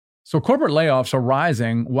So corporate layoffs are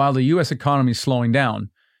rising while the U.S. economy is slowing down.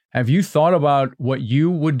 Have you thought about what you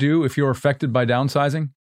would do if you're affected by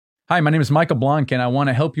downsizing? Hi, my name is Michael Blank, and I want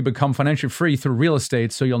to help you become financially free through real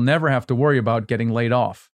estate so you'll never have to worry about getting laid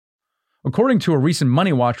off. According to a recent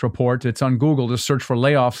Money Watch report, it's on Google to search for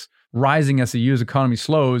layoffs rising as the U.S. economy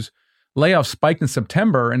slows. Layoffs spiked in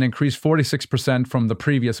September and increased 46% from the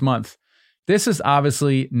previous month. This is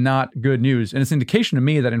obviously not good news, and it's an indication to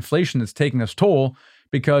me that inflation is taking its toll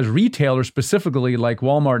because retailers, specifically like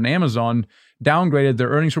Walmart and Amazon, downgraded their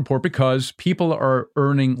earnings report because people are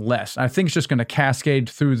earning less. I think it's just going to cascade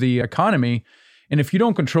through the economy. And if you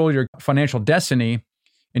don't control your financial destiny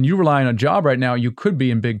and you rely on a job right now, you could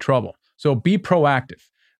be in big trouble. So be proactive.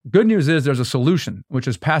 Good news is there's a solution, which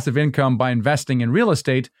is passive income by investing in real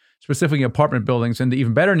estate, specifically apartment buildings. And the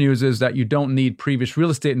even better news is that you don't need previous real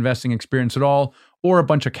estate investing experience at all or a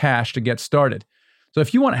bunch of cash to get started. So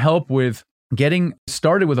if you want help with getting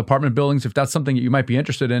started with apartment buildings, if that's something that you might be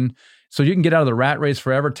interested in, so you can get out of the rat race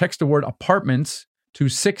forever, text the word apartments to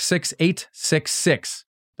 66866.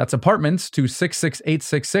 That's apartments to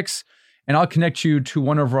 66866. And I'll connect you to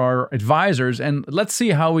one of our advisors. And let's see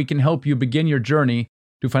how we can help you begin your journey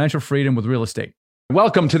to financial freedom with real estate.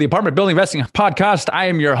 Welcome to the Apartment Building Investing Podcast. I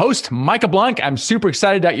am your host, Michael Blank. I'm super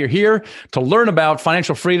excited that you're here to learn about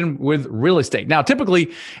financial freedom with real estate. Now, typically,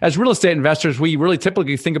 as real estate investors, we really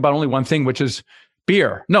typically think about only one thing, which is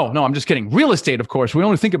beer. No, I'm just kidding. Real estate, of course. We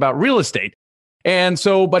only think about real estate. And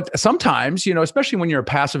so, but sometimes, especially when you're a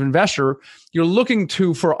passive investor, you're looking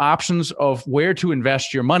for options of where to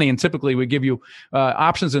invest your money. And typically we give you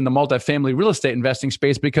options in the multifamily real estate investing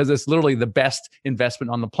space because it's literally the best investment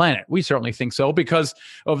on the planet. We certainly think so because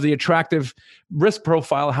of the attractive risk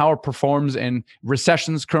profile, how it performs in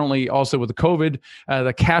recessions, currently also with the COVID,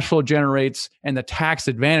 the cash flow generates, and the tax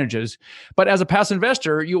advantages. But as a passive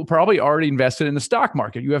investor, you'll probably already invested in the stock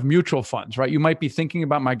market. You have mutual funds, right? You might be thinking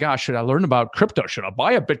about, my gosh, should I learn about crypto? Should I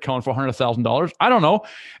buy a Bitcoin for $100,000? I don't know.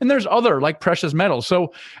 And there's other like precious metals.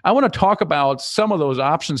 So I want to talk about some of those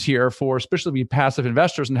options here for especially passive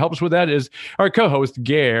investors, and help us with that is our co-host,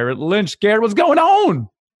 Garrett Lynch. Garrett, what's going on?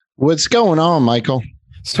 What's going on, Michael?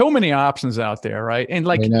 So many options out there, right? And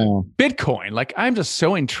like Bitcoin, like I'm just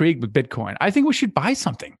so intrigued with Bitcoin. I think we should buy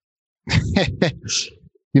something.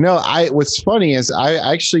 What's funny is I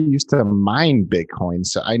actually used to mine Bitcoin.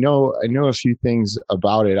 So I know a few things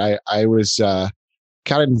about it. I was kind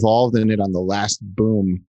of involved in it on the last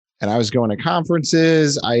boom, and I was going to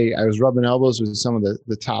conferences. I was rubbing elbows with some of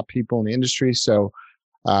the top people in the industry. So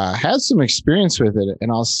had some experience with it.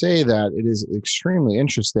 And I'll say that it is extremely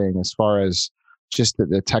interesting as far as just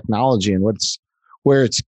the technology and where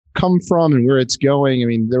it's come from and where it's going. I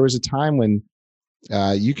mean, there was a time when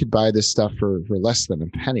you could buy this stuff for less than a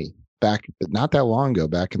penny back, not that long ago,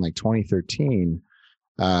 back in like 2013.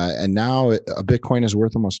 And now a Bitcoin is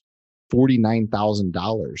worth almost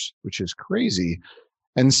 $49,000, which is crazy.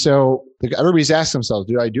 And so everybody's asked themselves,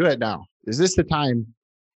 do I do it now? Is this the time?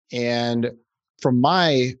 And from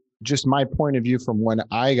my point of view, from when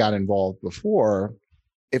I got involved before,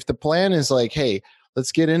 if the plan is like, hey,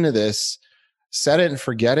 let's get into this, set it and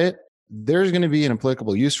forget it, there's going to be an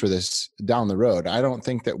applicable use for this down the road. I don't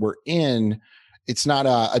think that it's not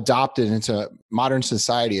adopted into modern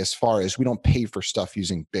society as far as we don't pay for stuff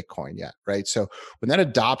using Bitcoin yet, right? So when that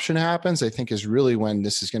adoption happens, I think is really when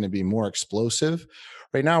this is going to be more explosive.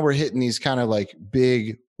 Right now, we're hitting these kind of like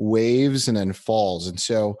big waves and then falls. And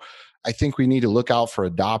so I think we need to look out for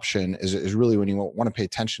adoption is really when you want to pay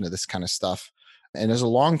attention to this kind of stuff. And as a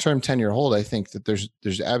long-term 10-year hold, I think that there's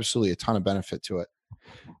absolutely a ton of benefit to it.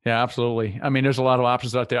 Yeah, absolutely. I mean, there's a lot of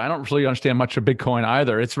options out there. I don't really understand much of Bitcoin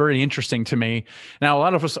either. It's very interesting to me. Now, a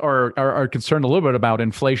lot of us are concerned a little bit about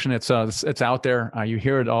inflation. It's out there. You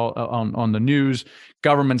hear it all on the news.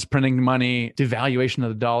 Governments printing money, devaluation of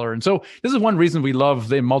the dollar. And so this is one reason we love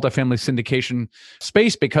the multifamily syndication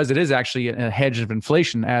space, because it is actually a hedge of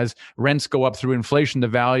inflation. As rents go up through inflation, the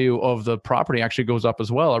value of the property actually goes up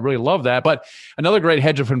as well. I really love that. But another great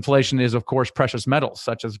hedge of inflation is, of course, precious metals,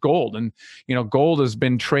 such as gold. And, gold has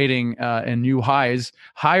been trading in new highs,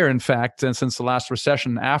 higher, in fact, since the last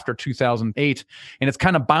recession after 2008. And it's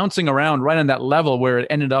kind of bouncing around right on that level where it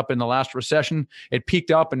ended up in the last recession. It peaked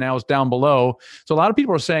up and now it's down below. So a lot of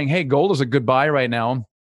people are saying, hey, gold is a good buy right now.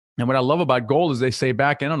 And what I love about gold is they say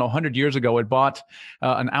back, 100 years ago, it bought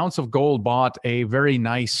an ounce of gold bought a very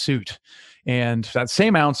nice suit. And that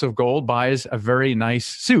same ounce of gold buys a very nice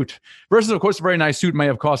suit. Versus, of course, a very nice suit may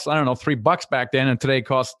have cost, $3 back then, and today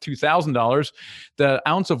costs $2,000. The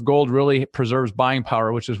ounce of gold really preserves buying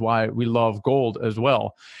power, which is why we love gold as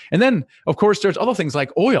well. And then, of course, there's other things like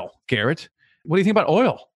oil, Garrett. What do you think about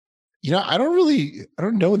oil? I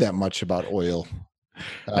don't know that much about oil.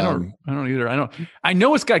 I don't either. I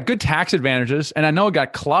know it's got good tax advantages, and I know it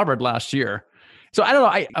got clobbered last year. So I don't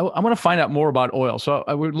know. I want to find out more about oil. So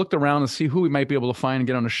we looked around and see who we might be able to find and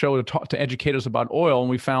get on a show to educate us about oil. And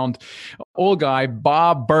we found old guy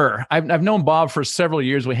Bob Burr. I've known Bob for several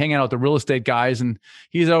years. We hang out with the real estate guys, and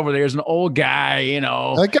he's over there as an old guy.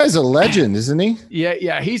 That guy's a legend, isn't he?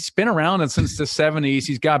 Yeah. He's been around since the 70s.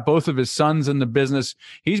 He's got both of his sons in the business.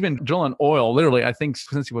 He's been drilling oil literally, I think,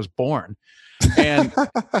 since he was born. And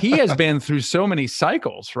he has been through so many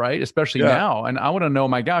cycles, right? Especially now. And I want to know,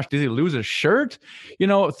 my gosh, did he lose his shirt,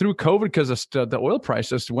 through COVID because the oil price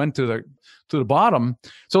just went to the bottom.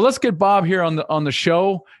 So let's get Bob here on the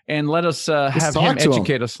show and let us have him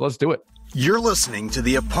educate us. Let's do it. You're listening to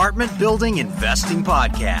the Apartment Building Investing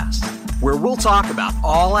Podcast, where we'll talk about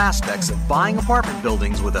all aspects of buying apartment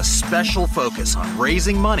buildings with a special focus on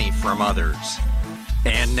raising money from others.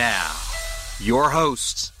 And now, your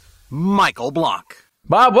hosts, Michael Blank.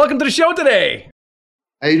 Bob, welcome to the show today.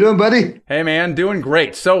 How you doing, buddy? Hey, man, doing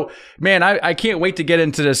great. So, man, I can't wait to get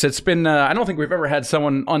into this. It's been, I don't think we've ever had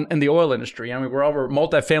someone in the oil industry. I mean, we're over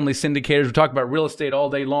multifamily syndicators. We talk about real estate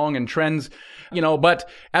all day long and trends, but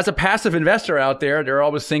as a passive investor out there, they're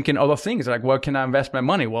always thinking other things like, where can I invest my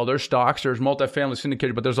money? Well, there's stocks, there's multifamily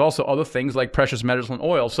syndicators, but there's also other things like precious metals and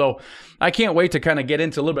oil. So I can't wait to kind of get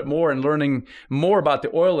into a little bit more and learning more about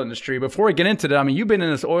the oil industry. Before we get into that, I mean, you've been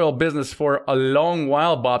in this oil business for a long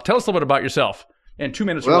while, Bob. Tell us a little bit about yourself. In 2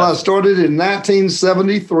 minutes. Well, I started in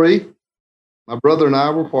 1973. My brother and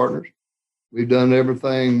I were partners. We've done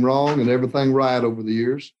everything wrong and everything right over the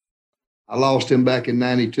years. I lost him back in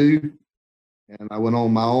 92, and I went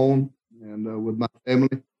on my own and with my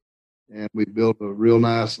family, and we built a real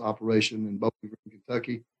nice operation in Bowling Green,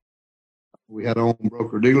 Kentucky. We had our own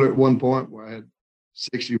broker-dealer at one point where I had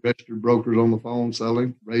 60 registered brokers on the phone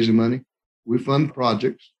selling, raising money. We fund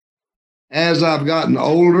projects. As I've gotten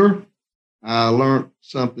older, I learned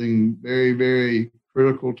something very, very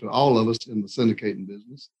critical to all of us in the syndicating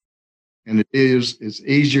business. And it's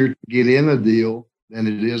easier to get in a deal than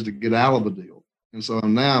it is to get out of a deal. And so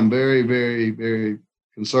now I'm very, very, very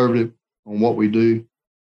conservative on what we do.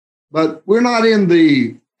 But we're not in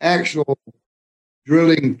the actual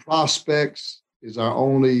drilling. Prospects is our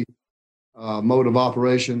only mode of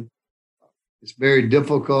operation. It's very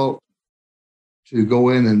difficult to go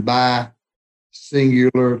in and buy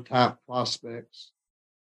singular type prospects.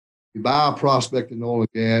 You buy a prospect in oil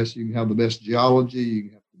and gas, you can have the best geology, you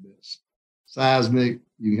can have the best seismic,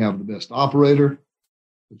 you can have the best operator,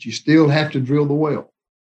 but you still have to drill the well.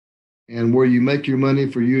 And where you make your money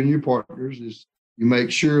for you and your partners is you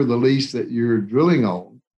make sure the lease that you're drilling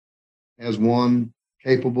on has one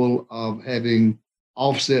capable of having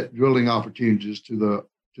offset drilling opportunities to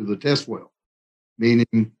the test well, meaning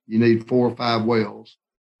you need 4 or 5 wells.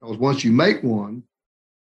 Because once you make one,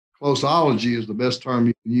 closeology is the best term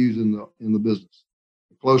you can use in the business.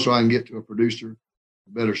 The closer I can get to a producer,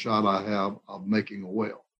 the better shot I have of making a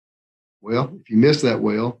well. Well, if you miss that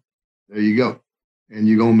well, there you go. And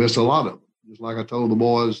you're going to miss a lot of them. Just like I told the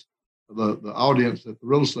boys, the audience at the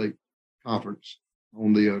real estate conference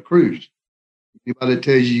on the cruise. Anybody that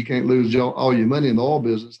tells you can't lose all your money in the oil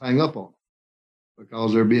business, hang up on them.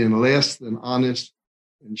 Because they're being less than honest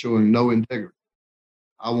and showing no integrity.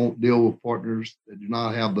 I won't deal with partners that do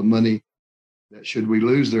not have the money that should we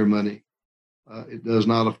lose their money, it does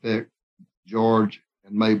not affect George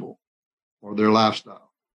and Mabel or their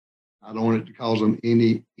lifestyle. I don't want it to cause them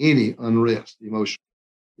any unrest emotionally.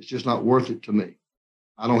 It's just not worth it to me.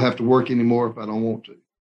 I don't have to work anymore if I don't want to.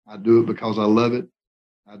 I do it because I love it.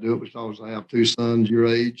 I do it because I have 2 sons your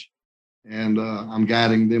age, and I'm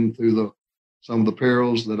guiding them through some of the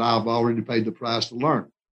perils that I've already paid the price to learn.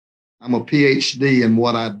 I'm a PhD in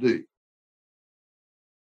what I do.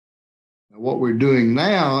 Now, what we're doing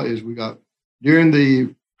now is during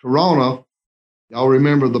the corona, y'all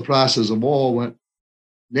remember the prices of oil went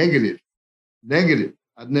negative.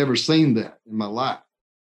 I'd never seen that in my life.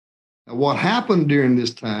 Now, what happened during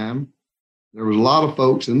this time, there was a lot of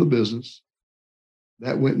folks in the business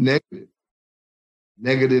that went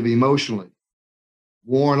negative emotionally,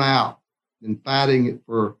 worn out, been fighting it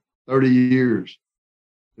for 30 years.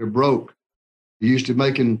 They're broke. They're used to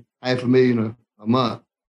making $500,000 a month.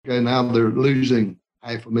 Okay, now they're losing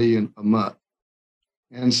 $500,000 a month.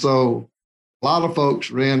 And so a lot of folks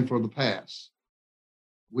ran for the pass.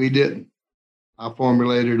 We didn't. I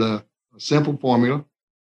formulated a simple formula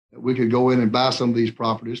that we could go in and buy some of these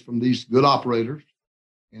properties from these good operators,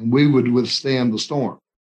 and we would withstand the storm.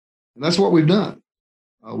 And that's what we've done.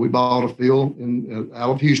 We bought a field out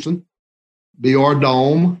of Houston, BR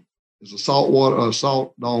Dome. It's a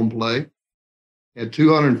salt dome play. Had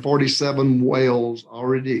 247 wells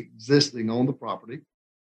already existing on the property,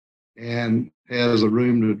 and has a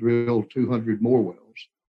room to drill 200 more wells,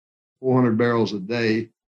 400 barrels a day,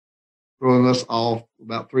 throwing us off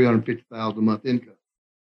about $350,000 a month income.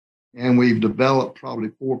 And we've developed probably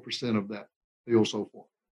 4% of that field so far.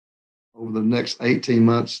 Over the next 18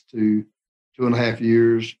 months to 2.5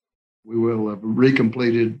 years, we will have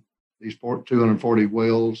recompleted these 240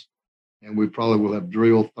 wells, and we probably will have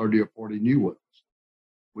drilled 30 or 40 new wells.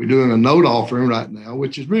 We're doing a note offering right now,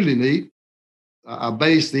 which is really neat. I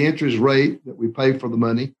base the interest rate that we pay for the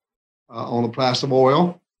money on the price of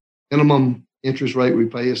oil. Minimum interest rate we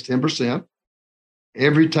pay is 10%.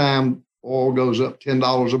 Every time oil goes up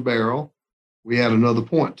 $10 a barrel, we add another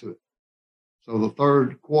point to it. So the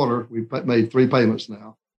third quarter, we made 3 payments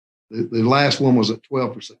now. The last one was at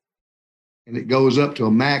 12%. And it goes up to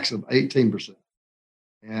a max of 18%.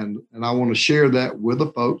 And I want to share that with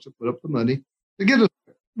the folks that put up the money to get a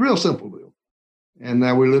real simple deal. And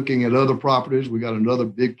now we're looking at other properties. We got another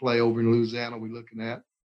big play over in Louisiana we're looking at,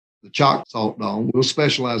 the Chalk Salt Dome. We'll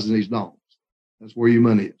specialize in these domes. That's where your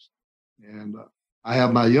money is. And I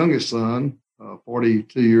have my youngest son,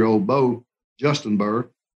 42-year-old Bo, Justin Burr.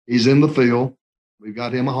 He's in the field. We've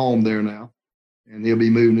got him a home there now, and he'll be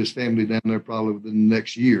moving his family down there probably within the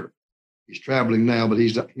next year. He's traveling now, but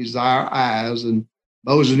he's our eyes. And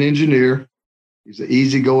Bo's an engineer. He's an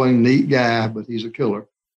easygoing, neat guy, but he's a killer.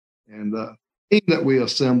 And the team that we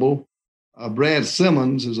assemble, Brad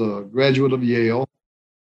Simmons is a graduate of Yale.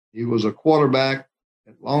 He was a quarterback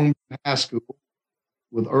at Long Beach High School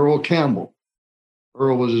with Earl Campbell.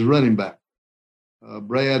 Earl was his running back.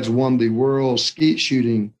 Brad's won the world skeet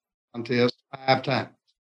shooting contest 5 times.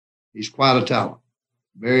 He's quite a talent.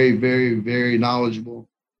 Very, very, very knowledgeable.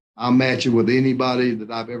 I'll match it with anybody that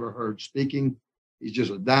I've ever heard speaking. He's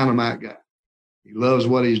just a dynamite guy. He loves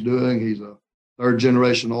what he's doing. He's a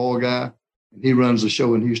 3rd-generation oil guy, and he runs the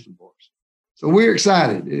show in Houston for us. So we're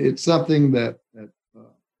excited. It's something that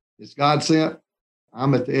it's God sent.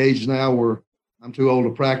 I'm at the age now where I'm too old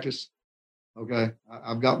to practice. Okay,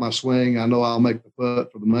 I've got my swing. I know I'll make the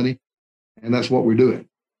putt for the money, and that's what we're doing.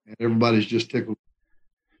 And everybody's just tickled.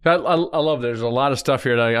 I love there's a lot of stuff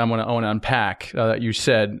here that I want to unpack that you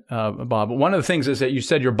said, Bob. But one of the things is that you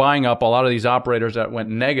said you're buying up a lot of these operators that went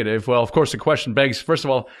negative. Well, of course, the question begs, first of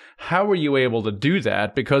all, how were you able to do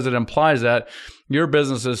that? Because it implies that your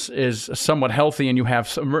business is somewhat healthy and you have a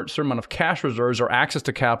certain amount of cash reserves or access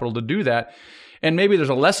to capital to do that. And maybe there's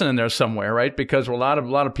a lesson in there somewhere, right? Because a lot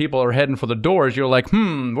of people are heading for the doors. You're like,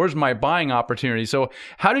 where's my buying opportunity? So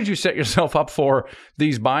how did you set yourself up for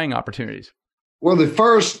these buying opportunities? Well, the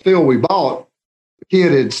first field we bought, the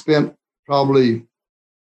kid had spent probably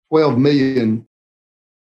 $12 million,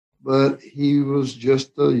 but he was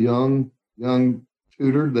just a young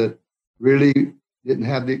tutor that really didn't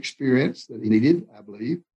have the experience that he needed, I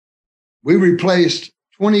believe. We replaced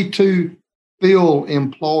 22 field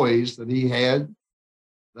employees that he had.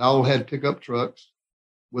 They all had pickup trucks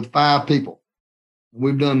with 5 people. And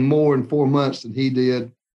we've done more in 4 months than he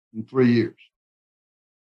did in 3 years.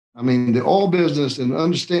 I mean, the oil business, and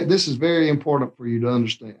understand, this is very important for you to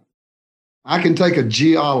understand. I can take a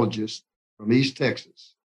geologist from East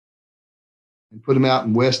Texas and put him out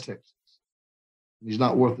in West Texas. And he's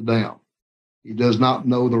not worth a damn. He does not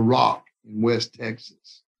know the rock in West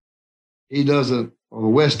Texas. He doesn't, or the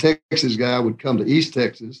West Texas guy would come to East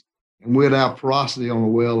Texas and we'd have porosity on a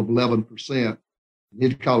well of 11%. And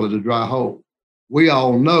he'd call it a dry hole. We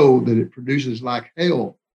all know that it produces like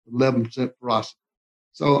hell, 11% porosity.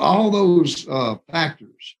 So all those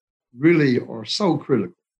factors really are so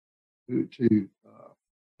critical to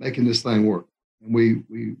making this thing work. And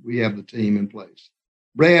we have the team in place.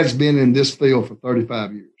 Brad's been in this field for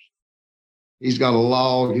 35 years. He's got a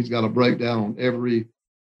log. He's got a breakdown on every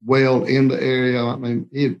well in the area. I mean,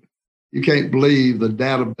 you can't believe the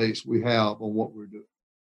database we have on what we're doing.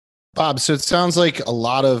 Bob, so it sounds like a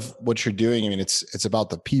lot of what you're doing, I mean, it's about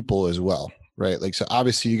the people as well, right? Like, so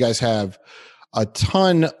obviously you guys have a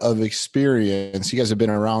ton of experience. You guys have been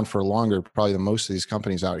around for longer, probably than most of these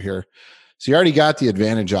companies out here. So you already got the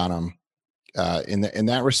advantage on them in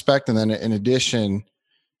that respect. And then in addition,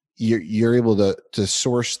 you're able to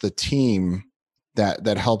source the team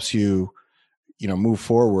that helps you, move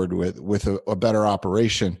forward with a better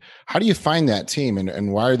operation. How do you find that team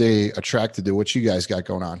and why are they attracted to what you guys got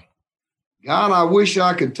going on? God, I wish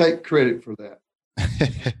I could take credit for that.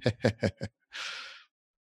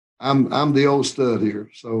 I'm the old stud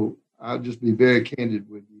here, so I'll just be very candid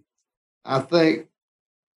with you. I think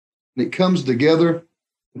when it comes together,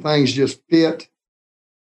 things just fit.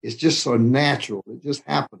 It's just so natural. It just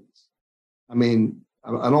happens. I mean,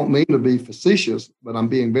 I don't mean to be facetious, but I'm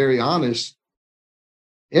being very honest.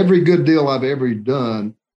 Every good deal I've ever done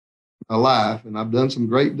in my life, and I've done some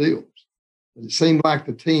great deals, but it seemed like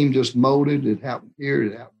the team just molded. It happened here,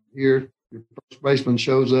 it happened here. Your first baseman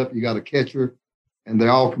shows up, you got a catcher, and they're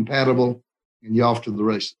all compatible, and you're off to the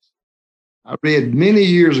races. I read many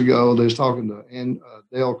years ago, they was talking to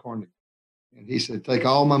Dale Carnegie, and he said, take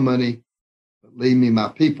all my money, but leave me my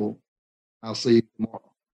people. I'll see you tomorrow.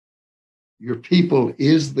 Your people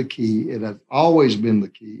is the key. It has always been the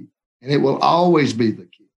key, and it will always be the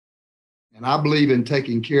key. And I believe in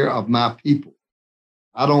taking care of my people.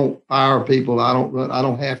 I don't fire people. I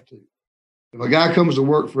don't have to. If a guy comes to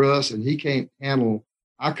work for us and he can't handle,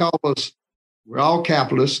 I call us, we're all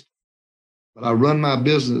capitalists, but I run my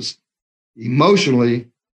business emotionally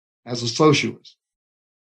as a socialist.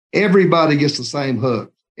 Everybody gets the same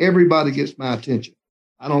hug. Everybody gets my attention.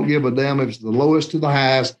 I don't give a damn if it's the lowest to the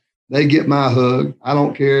highest. They get my hug. I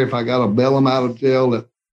don't care if I got to bail them out of jail at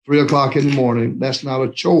 3:00 in the morning. That's not a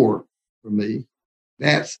chore for me.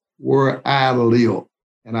 That's where I live,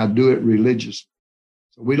 and I do it religiously.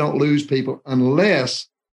 So we don't lose people unless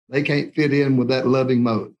they can't fit in with that loving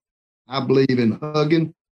mode. I believe in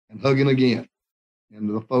hugging and hugging again. And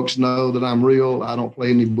the folks know that I'm real. I don't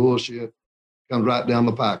play any bullshit. It comes right down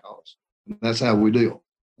the pie calls. And that's how we deal.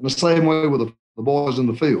 And the same way with the boys in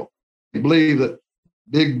the field. I believe that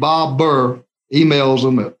Big Bob Burr emails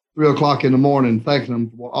them at 3:00 in the morning, thanking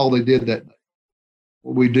them for all they did that day.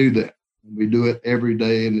 Well, we do that. And we do it every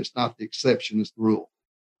day, and it's not the exception, it's the rule.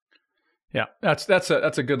 Yeah, that's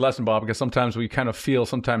a good lesson, Bob, because sometimes we kind of feel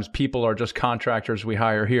sometimes people are just contractors we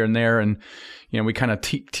hire here and there, and we kind of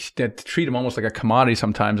treat them almost like a commodity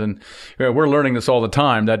sometimes. And we're learning this all the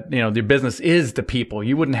time that the business is the people.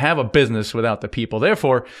 You wouldn't have a business without the people.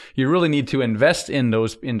 Therefore, you really need to invest in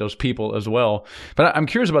those people as well. But I'm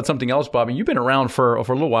curious about something else, Bob. And you've been around for a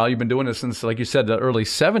little while. You've been doing this since, like you said, the early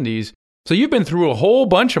 70s. So you've been through a whole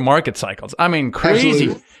bunch of market cycles. I mean, crazy.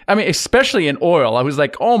 Absolutely. I mean, especially in oil. I was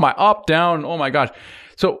like, oh my, up, down, oh my gosh.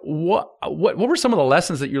 So what were some of the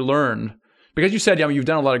lessons that you learned? Because you said, you've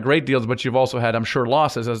done a lot of great deals, but you've also had, I'm sure,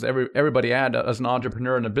 losses, as everybody had as an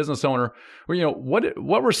entrepreneur and a business owner.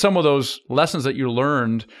 What were some of those lessons that you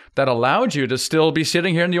learned that allowed you to still be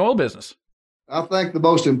sitting here in the oil business? I think the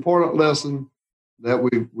most important lesson that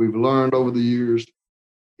we've learned over the years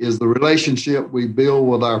is the relationship we build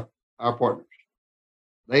with our partners.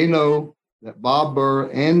 They know that Bob Burr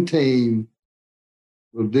and team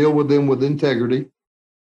will deal with them with integrity.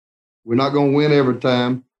 We're not going to win every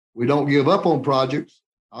time. We don't give up on projects.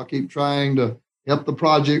 I'll keep trying to help the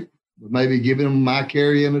project, but maybe giving them my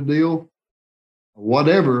carry in a deal or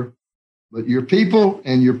whatever. But your people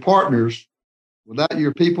and your partners, without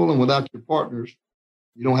your people and without your partners,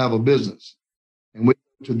 you don't have a business. And we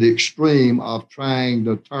go to the extreme of trying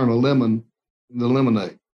to turn a lemon into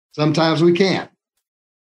lemonade. Sometimes we can't.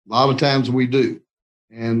 A lot of times we do.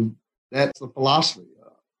 And that's the philosophy.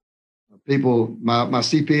 People, my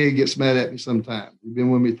CPA gets mad at me sometimes. You've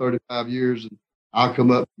been with me 35 years, and I'll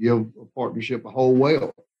come up and give a partnership a whole well,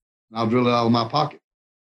 and I'll drill it out of my pocket.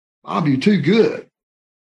 Bob, you're too good.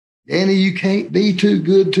 Danny, you can't be too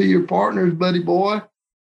good to your partners, buddy boy.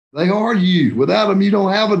 They are you. Without them, you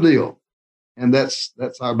don't have a deal. And that's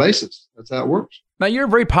our basis. That's how it works. Now, you're a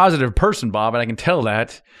very positive person, Bob, and I can tell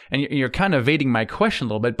that. And you're kind of evading my question a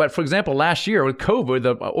little bit. But for example, last year with COVID,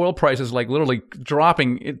 the oil prices like literally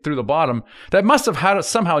dropping through the bottom. That must have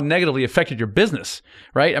somehow negatively affected your business,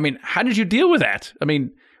 right? I mean, how did you deal with that? I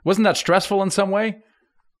mean, wasn't that stressful in some way?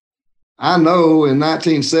 I know in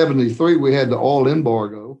 1973, we had the oil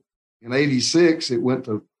embargo. In 86, it went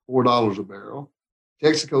to $4 a barrel.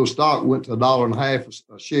 Texaco stock went to $1.50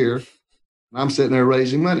 a share. And I'm sitting there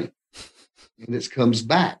raising money. And it comes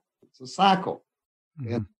back. It's a cycle.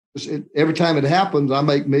 Mm-hmm. And every time it happens, I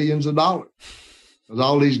make millions of dollars. Because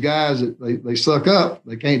all these guys, they suck up.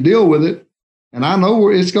 They can't deal with it. And I know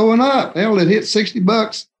where it's going up. Hell, it hit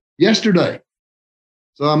 $60 yesterday.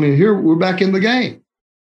 So, I mean, here we're back in the game.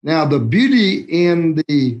 Now, the beauty in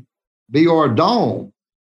the BR Dome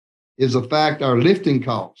is the fact our lifting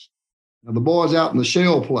costs. Now, the boys out in the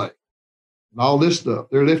shale play and all this stuff,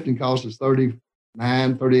 their lifting cost is $39,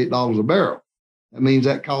 $38 a barrel. That means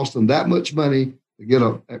that costs them that much money to get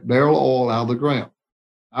a barrel of oil out of the ground.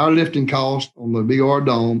 Our lifting cost on the BR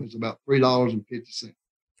Dome is about $3.50.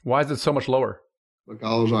 Why is it so much lower?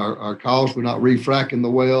 Because our cost, we're not refracking the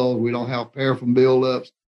well. We don't have paraffin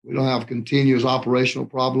buildups. We don't have continuous operational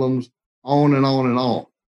problems, on and on and on.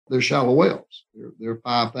 They're shallow wells. They're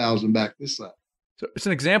 5,000 back this side. So it's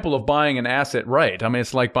an example of buying an asset right. I mean,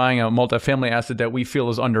 it's like buying a multifamily asset that we feel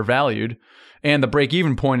is undervalued, and the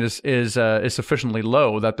break-even point is sufficiently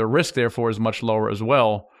low that the risk, therefore, is much lower as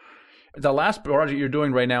well. The last project you're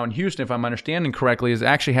doing right now in Houston, if I'm understanding correctly, is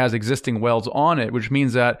actually has existing wells on it, which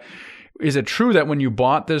means that, is it true that when you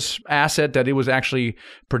bought this asset that it was actually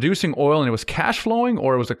producing oil and it was cash flowing,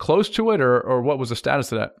 or was it close to it, or what was the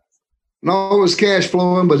status of that? No, it was cash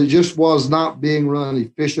flowing, but it just was not being run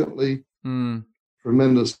efficiently.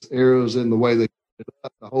 Tremendous errors in the way they did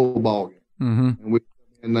the whole ballgame. And we come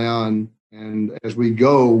in now, and as we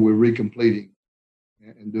go, we're recompleting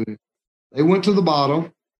and doing it. They went to the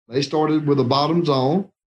bottom. They started with a bottom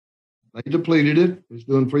zone. They depleted it. It's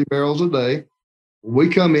doing 3 barrels a day. We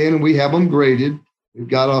come in and we have them graded. We've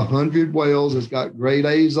got 100 wells that's got grade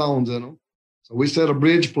A zones in them. So we set a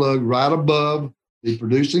bridge plug right above the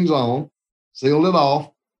producing zone, seal it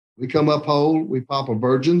off. We come up hole, we pop a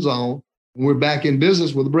virgin zone, and we're back in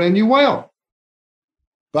business with a brand new well.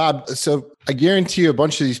 Bob, so I guarantee you a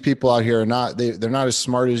bunch of these people out here are not, they're not as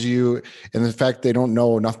smart as you. And the fact they don't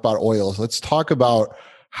know enough about oil. Let's talk about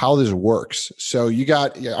how this works. So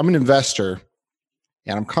I'm an investor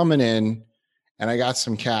and I'm coming in and I got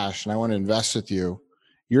some cash and I want to invest with you.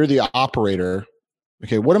 You're the operator.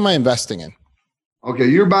 Okay. What am I investing in? Okay.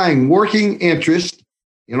 You're buying working interest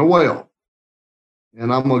in a well.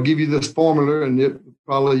 And I'm going to give you this formula, and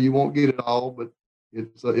you won't get it all, but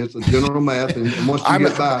it's a general math. And once you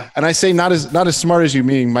get by, and I say not as smart as you,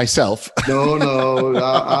 meaning myself. No,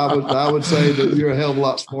 I would say that you're a hell of a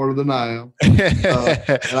lot smarter than I am, and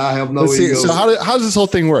I have no ego. So how does this whole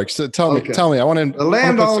thing work? So tell me. I want to. A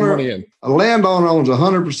landowner owns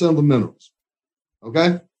 100% of the minerals.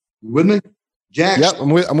 Okay, you with me, Jack? Yep,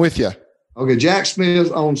 I'm with you. Okay, Jack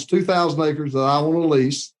Smith owns 2,000 acres that I want to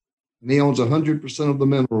lease, and he owns 100% of the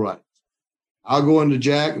mineral rights. I'll go into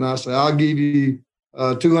Jack and I say, I'll give you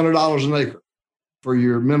 $200 an acre for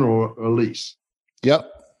your mineral lease. Yep.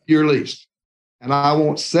 Your lease. And I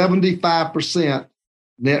want 75%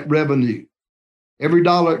 net revenue. Every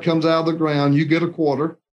dollar that comes out of the ground, you get a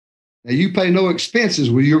quarter. Now you pay no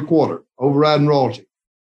expenses with your quarter, overriding royalty.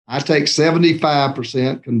 I take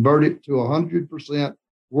 75%, convert it to 100%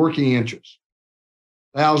 working interest.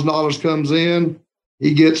 $1,000 comes in,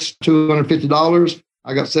 he gets $250.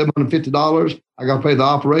 I got $750. I got to pay the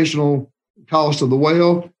operational cost of the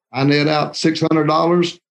well. I net out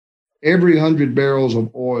 $600. Every 100 barrels of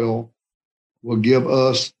oil will give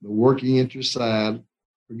us the working interest side.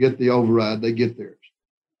 Forget the override; they get theirs.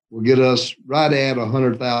 Will get us right at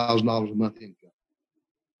 $100,000 a month income.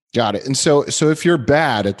 Got it. And so if you're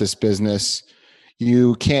bad at this business,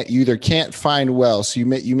 you either can't find wells. So you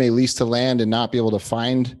may lease the land and not be able to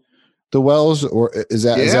find the wells, or is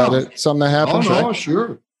that something that happens? Oh no, right?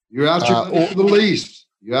 Sure. You're out your for the lease.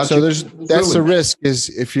 That's the risk is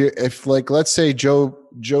if let's say Joe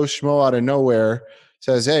Schmo out of nowhere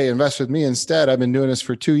says, "Hey, invest with me instead. I've been doing this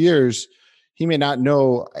for 2 years." He may not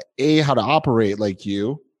know how to operate like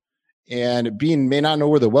you, and B, may not know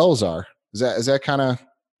where the wells are. Is that kind of?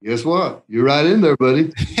 Guess what? You're right in there,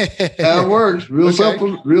 buddy. How it works. Real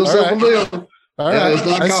simple deal. All right.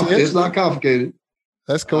 It's not complicated.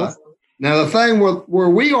 That's cool. Now, the thing where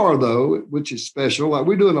we are, though, which is special, like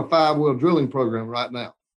we're doing a 5-well drilling program right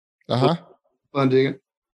now. Funding it.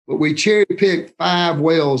 But we cherry picked 5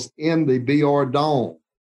 wells in the BR Dome.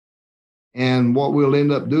 And what we'll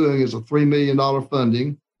end up doing is a $3 million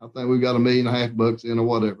funding. I think we've got $1.5 million in or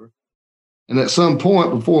whatever. And at some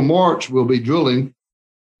point before March, we'll be drilling.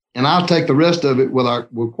 And I'll take the rest of it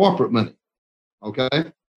with corporate money. Okay.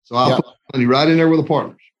 So I'll put money right in there with the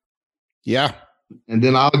partners. Yeah. And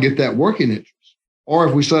then I'll get that working interest. Or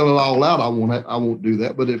if we sell it all out, I won't do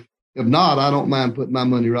that. But if not, I don't mind putting my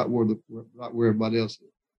money right where everybody else is.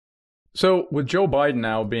 So with Joe Biden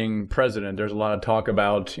now being president, there's a lot of talk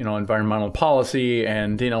about, environmental policy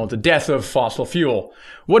and, the death of fossil fuel.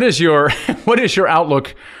 What is your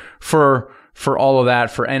outlook for all of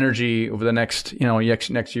that, for energy over the next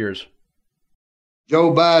years?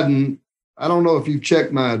 Joe Biden, I don't know if you've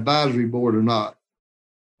checked my advisory board or not,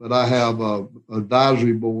 but I have an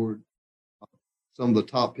advisory board of some of the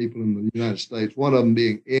top people in the United States, one of them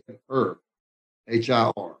being Ed Hur,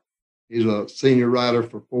 H-I-R. He's a senior writer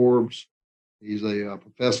for Forbes. He's a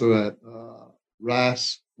professor at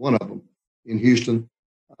Rice, one of them in Houston,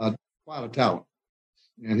 quite a talent.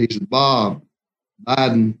 And he said, Bob,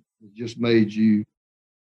 Biden just made you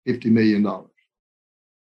 $50 million.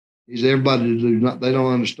 He said, everybody they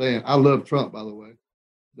don't understand. I love Trump, by the way.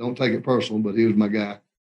 Don't take it personal, but he was my guy.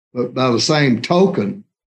 But by the same token,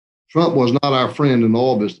 Trump was not our friend in the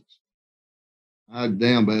oil business.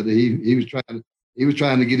 Damn, buddy. He was trying to, He was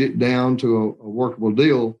trying to get it down to a workable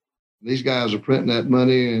deal. These guys are printing that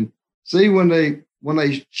money. And see, when they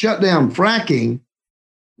shut down fracking,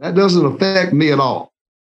 that doesn't affect me at all.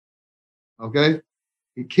 Okay?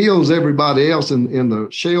 It kills everybody else in the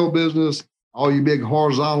shale business, all you big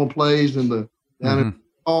horizontal plays in the down in the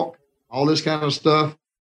talk, all this kind of stuff.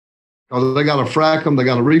 Because they got to frack them, they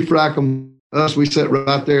got to refrack them. Us, we sit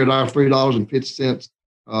right there at our $3.50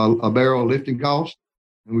 a barrel lifting cost,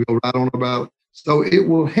 and we go right on about it. So it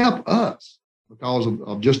will help us because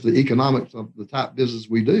of just the economics of the type of business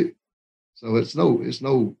we do. So it's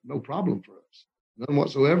no problem for us, none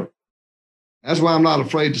whatsoever. That's why I'm not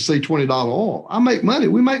afraid to see $20 oil. I make money.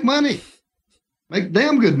 We make money, make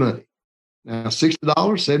damn good money. Now $60,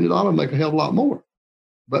 $70 make a hell of a lot more,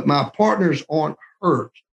 but my partners aren't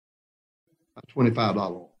hurt by $25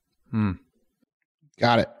 oil.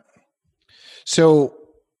 Got it. So,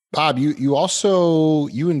 Bob, you also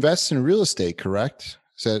invest in real estate, correct?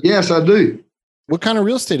 Yes, I do. What kind of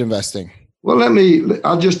real estate investing? Well,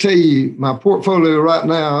 I'll just tell you, my portfolio right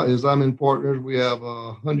now is I'm in partners. We have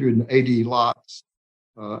 180 lots.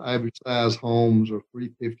 Average size homes are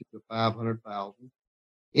 350 to 500,000.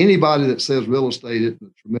 Anybody that says real estate is a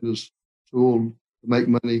tremendous tool to make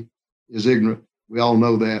money is ignorant. We all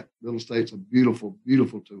know that. Real estate's a beautiful,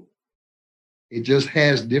 beautiful tool. It just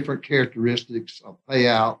has different characteristics of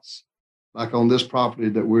payouts. Like on this property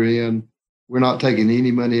that we're in, we're not taking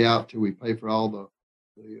any money out till we pay for all the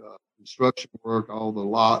construction work, all the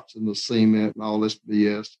lots and the cement and all this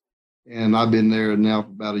BS. And I've been there now for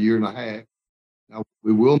about a year and a half. Now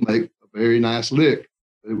we will make a very nice lick.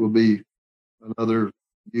 It will be another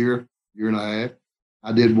year and a half.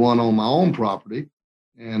 I did one on my own property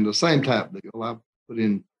and the same type deal. I put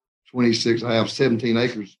in 26, I have 17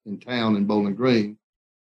 acres in town in Bowling Green.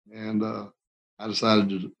 And I decided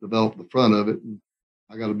to develop the front of it. And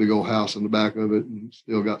I got a big old house in the back of it and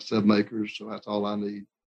still got 7 acres. So that's all I need.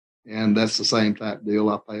 And that's the same type deal.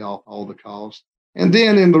 I pay off all the costs. And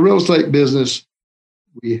then in the real estate business,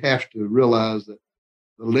 we have to realize that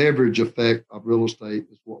the leverage effect of real estate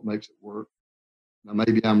is what makes it work. Now,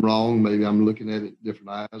 maybe I'm wrong. Maybe I'm looking at it different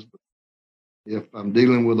eyes. But if I'm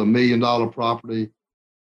dealing with $1 million property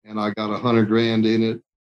and I got $100,000 in it,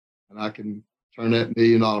 and I can turn that $1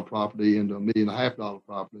 million property into $1.5 million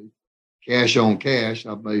property, cash on cash,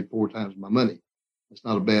 I've made 4 times my money. It's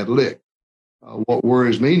not a bad lick. What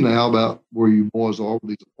worries me now about where you boys are with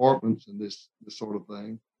these apartments and this sort of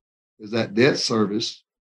thing is that debt service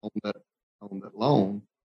on that loan,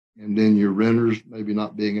 and then your renters maybe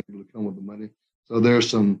not being able to come with the money. So there's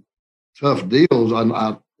some tough deals.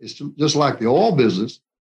 It's just like the oil business.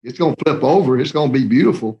 It's going to flip over. It's going to be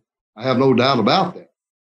beautiful. I have no doubt about that.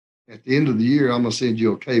 At the end of the year, I'm going to send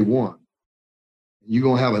you a K-1. You're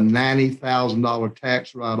going to have a $90,000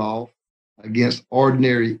 tax write-off against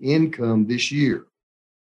ordinary income this year.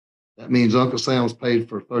 That means Uncle Sam's paid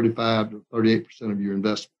for 35 to 38% of your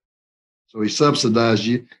investment. So he subsidized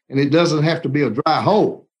you, and it doesn't have to be a dry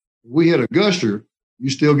hole. If we hit a gusher, you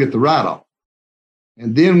still get the write-off.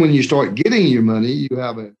 And then when you start getting your money, you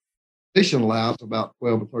have an additional allowance about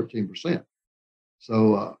 12 or 13%.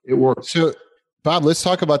 So it works. So, Bob, let's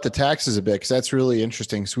talk about the taxes a bit, because that's really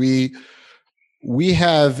interesting. So we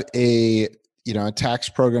have a tax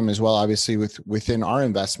program as well, obviously within our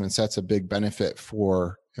investments. That's a big benefit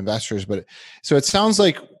for investors. But so it sounds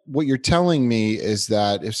like what you're telling me is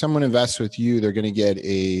that if someone invests with you, they're going to get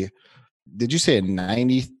did you say a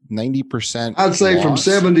 90%? I'd say from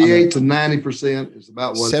 78 to 90% is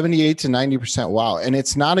about what 78 to 90%. Wow. And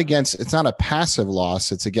it's not a passive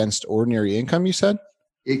loss. It's against ordinary income, you said?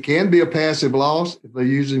 It can be a passive loss if they're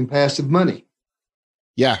using passive money.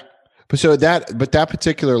 Yeah. But that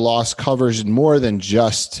particular loss covers more than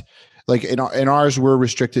just like in ours, we're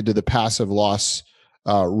restricted to the passive loss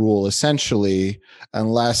rule essentially,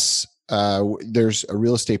 unless there's a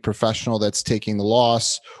real estate professional that's taking the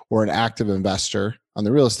loss or an active investor on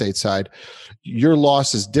the real estate side. Your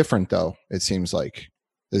loss is different though, it seems like.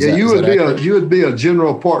 You would be a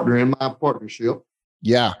general partner in my partnership.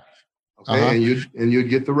 Yeah. Okay. And you'd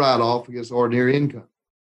get the write-off against ordinary income.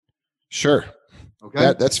 Sure.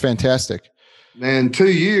 Okay. That's fantastic. And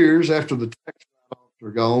 2 years after the tax write-offs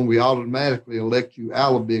are gone, we automatically elect you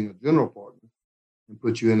out of being a general partner and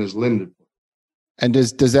put you in as limited partner. And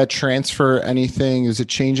does that transfer anything? Does it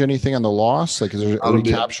change anything on the loss? Like, is there a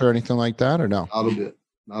recapture or anything like that, or no?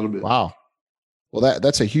 Not a bit. Wow. Well,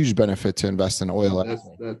 that's a huge benefit to invest in oil. It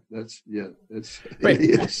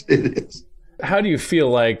is. How do you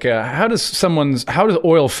feel like how does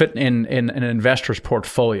oil fit in an investor's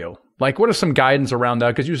portfolio? Like, what are some guidance around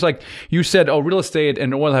that? Because you said, real estate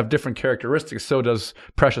and oil have different characteristics. So does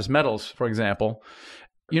precious metals, for example.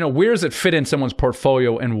 Where does it fit in someone's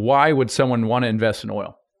portfolio, and why would someone want to invest in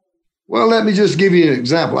oil? Well, let me just give you an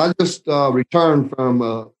example. I just returned from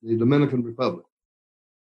the Dominican Republic.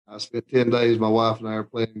 I spent 10 days, my wife and I are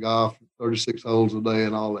playing golf, 36 holes a day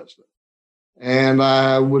and all that stuff. And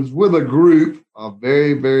I was with a group of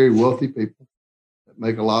very, very wealthy people that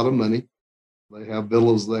make a lot of money. They have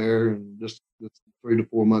villas there, and just 3 to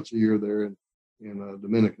 4 months a year there in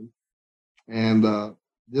Dominican. And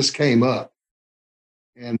this came up.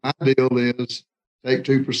 And my deal is take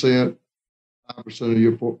 2%, 5% of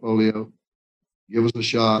your portfolio, give us a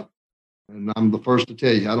shot. And I'm the first to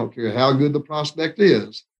tell you, I don't care how good the prospect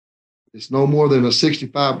is. It's no more than a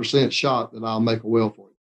 65% shot that I'll make a well for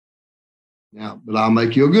you. Now, but I'll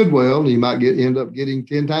make you a good well, and you might end up getting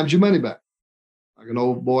 10 times your money back. Like an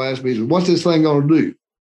old boy asked me, what's this thing going to do?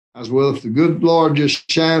 I said, well, if the good Lord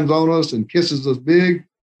just shines on us and kisses us big,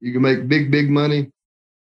 you can make big, big money.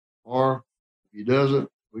 Or if he doesn't,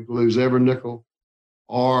 we can lose every nickel,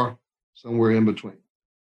 or somewhere in between.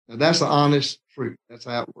 Now, that's the honest truth. That's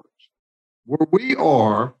how it works. Where we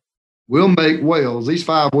are, we'll make wells. These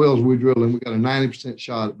 5 wells we're drilling, we got a 90%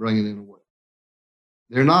 shot at bringing in a well.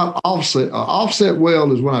 They're not offset. An offset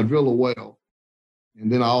well is when I drill a well,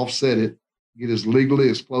 and then I offset it, get as legally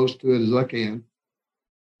as close to it as I can.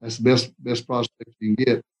 That's the best prospect you can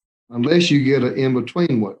get, unless you get an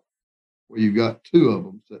in-between well, where you've got 2 of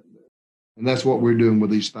them sitting there. And that's what we're doing with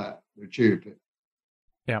these 5. They're cherry picked.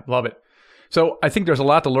 Yeah, love it. So I think there's a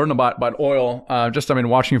lot to learn about oil. I've been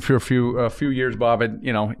watching you for a few years, Bob. And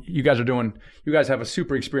you guys have a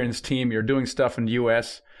super experienced team. You're doing stuff in the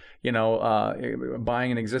U.S.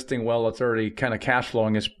 Buying an existing well that's already kind of cash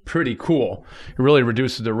flowing is pretty cool. It really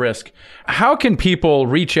reduces the risk. How can people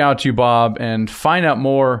reach out to you, Bob, and find out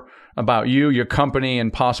more about you, your company,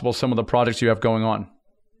 and possible some of the projects you have going on?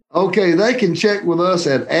 Okay, they can check with us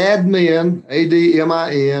at admin,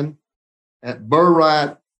 ADMIN, at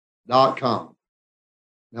burright.com.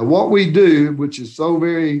 Now, what we do, which is so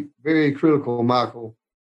very, very critical, Michael,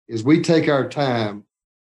 is we take our time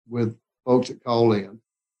with folks that call in.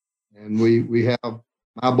 And we have,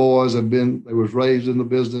 my boys they was raised in the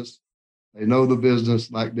business. They know the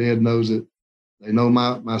business like Dad knows it. They know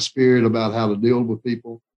my spirit about how to deal with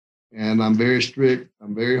people. And I'm very strict.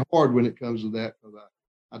 I'm very hard when it comes to that, because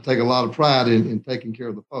I take a lot of pride in taking care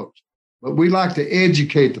of the folks. But we like to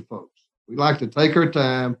educate the folks. We like to take our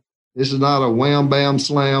time. This is not a wham, bam,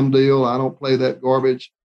 slam deal. I don't play that garbage.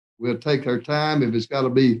 We'll take our time. If it's got to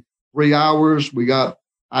be 3 hours,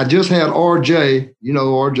 I just had RJ,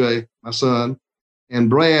 RJ, my son, and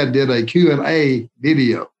Brad did a Q&A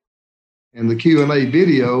video. And the Q&A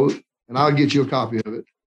video, and I'll get you a copy of it.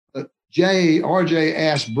 RJ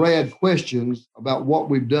asked Brad questions about what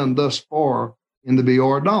we've done thus far in the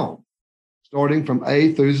BR Dome, starting from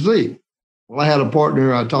A through Z. Well, I had a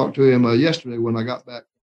partner. I talked to him yesterday when I got back,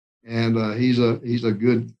 and he's a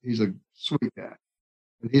sweet guy.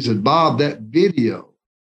 And he said, Bob, that video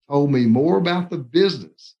told me more about the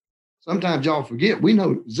business. Sometimes y'all forget, we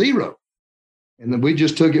know zero. And then we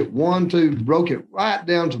just took it broke it right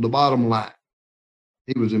down to the bottom line.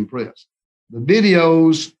 He was impressed. The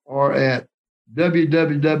videos are at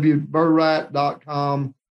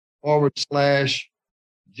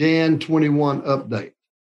www.burright.com/Jan21 update.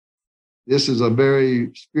 This is a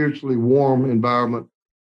very spiritually warm environment.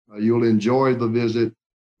 You'll enjoy the visit.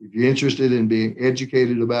 If you're interested in being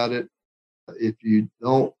educated about it, if you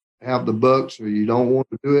don't have the bucks or you don't want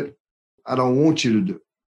to do it, I don't want you to do it.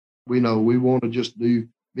 We know we want to just be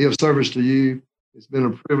of service to you. It's been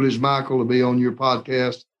a privilege, Michael, to be on your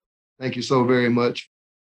podcast. Thank you so very much.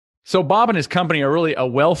 So Bob and his company are really a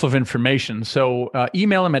wealth of information. So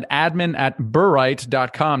email him at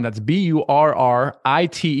admin@burright.com. That's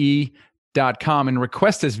BURRITE.com, and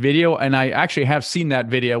request this video. And I actually have seen that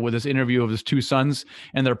video with this interview of his 2 sons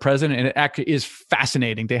and their president, and it actually is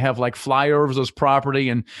fascinating. They have like flyovers of this property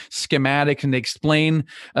and schematics, and they explain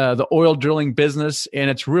the oil drilling business, and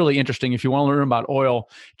it's really interesting. If you want to learn about oil,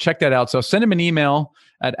 check that out. So send him an email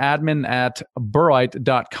at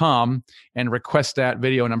admin@burright.com and request that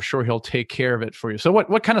video, and I'm sure he'll take care of it for you. So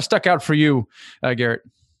what kind of stuck out for you, Garrett?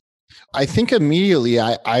 I think immediately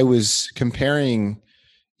I was comparing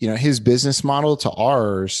his business model to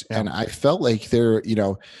ours. Yeah. And I felt like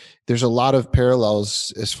there's a lot of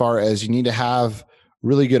parallels as far as you need to have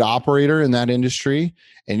really good operator in that industry,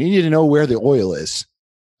 and you need to know where the oil is,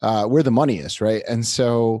 where the money is. Right. And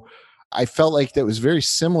so I felt like that was very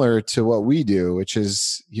similar to what we do, which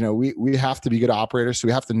is, we have to be good operators. So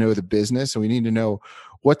we have to know the business, and we need to know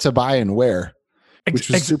what to buy and where. which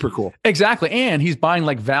was super cool. Exactly. And he's buying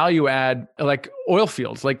like value add, like oil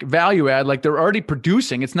fields, like value add, like they're already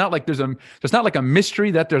producing. It's not like there's not like a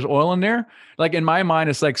mystery that there's oil in there. Like in my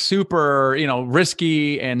mind, it's like super,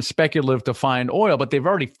 risky and speculative to find oil, but they've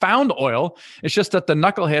already found oil. It's just that the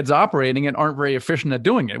knuckleheads operating it aren't very efficient at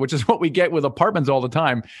doing it, which is what we get with apartments all the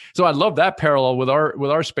time. So I love that parallel with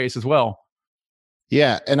our space as well.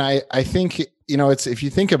 Yeah. And I think, it's, if you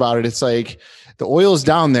think about it, it's like the oil's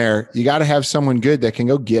down there. You got to have someone good that can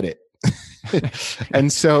go get it. And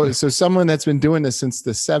so someone that's been doing this since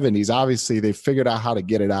the 70s, obviously they figured out how to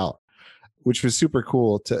get it out, which was super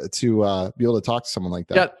cool to be able to talk to someone like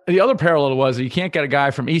that. Yeah. The other parallel was you can't get a guy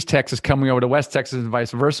from East Texas coming over to West Texas and vice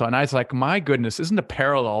versa. And I was like, my goodness, isn't a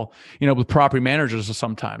parallel, with property managers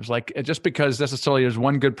sometimes, like just because necessarily there's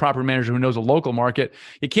one good property manager who knows a local market,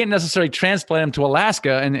 you can't necessarily transplant them to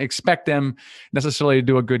Alaska and expect them necessarily to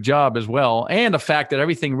do a good job as well. And the fact that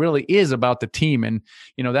everything really is about the team. And,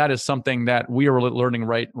 that is something that we are learning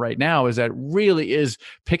right now, is that really is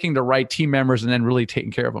picking the right team members and then really taking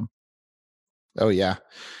care of them. Oh yeah.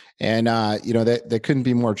 And that couldn't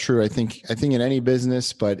be more true. I think in any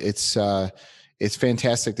business, but it's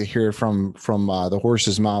fantastic to hear from the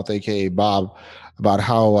horse's mouth, aka Bob, about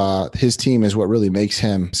how his team is what really makes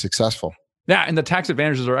him successful. Yeah, and the tax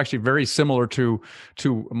advantages are actually very similar to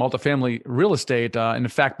multifamily real estate. In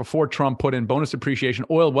fact, before Trump put in bonus depreciation,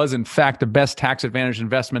 oil was in fact the best tax advantage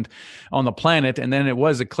investment on the planet, and then it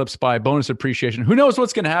was eclipsed by bonus depreciation. Who knows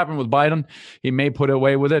what's going to happen with Biden? He may put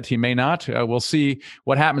away with it. He may not. We'll see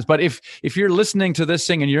what happens. But if you're listening to this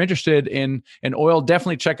thing and you're interested in oil,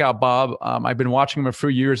 definitely check out Bob. I've been watching him for a few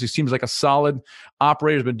years. He seems like a solid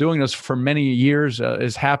operator. Has been doing this for many years.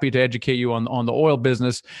 Is happy to educate you on the oil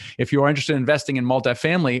business. If you are interested in investing in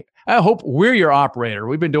multifamily, I hope we're your operator.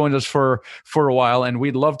 We've been doing this for a while, and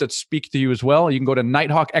we'd love to speak to you as well. You can go to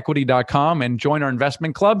nighthawkequity.com and join our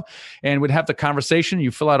investment club, and we'd have the conversation.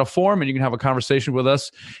 You fill out a form, and you can have a conversation with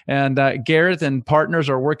us. And Gareth and partners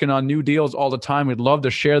are working on new deals all the time. We'd love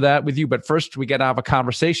to share that with you. But first, we got to have a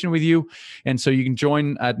conversation with you. And so you can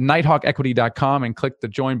join at nighthawkequity.com and click the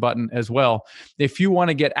join button as well. If you want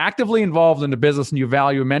to get actively involved in the business and you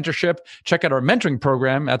value mentorship, check out our mentoring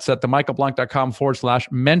program. That's at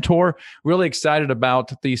themichaelblank.com/mentor. Really excited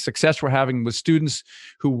about the success we're having with students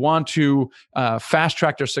who want to fast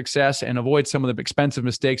track their success and avoid some of the expensive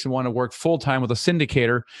mistakes and want to work full time with a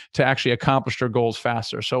syndicator to actually accomplish their goals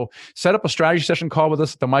faster. So set up a strategy session call with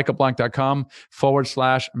us at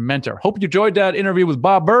themichaelblank.com/mentor. Hope you enjoyed that interview with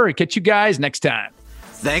Bob Burr. Catch you guys next time.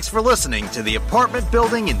 Thanks for listening to the Apartment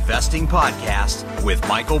Building Investing Podcast with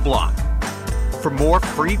Michael Blank. For more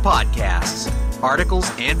free podcasts,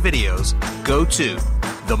 articles, and videos, go to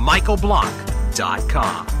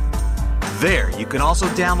themichaelblank.com. There, you can also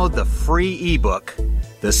download the free ebook,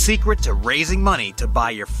 The Secret to Raising Money to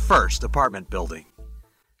Buy Your First Apartment Building.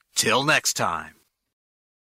 Till next time.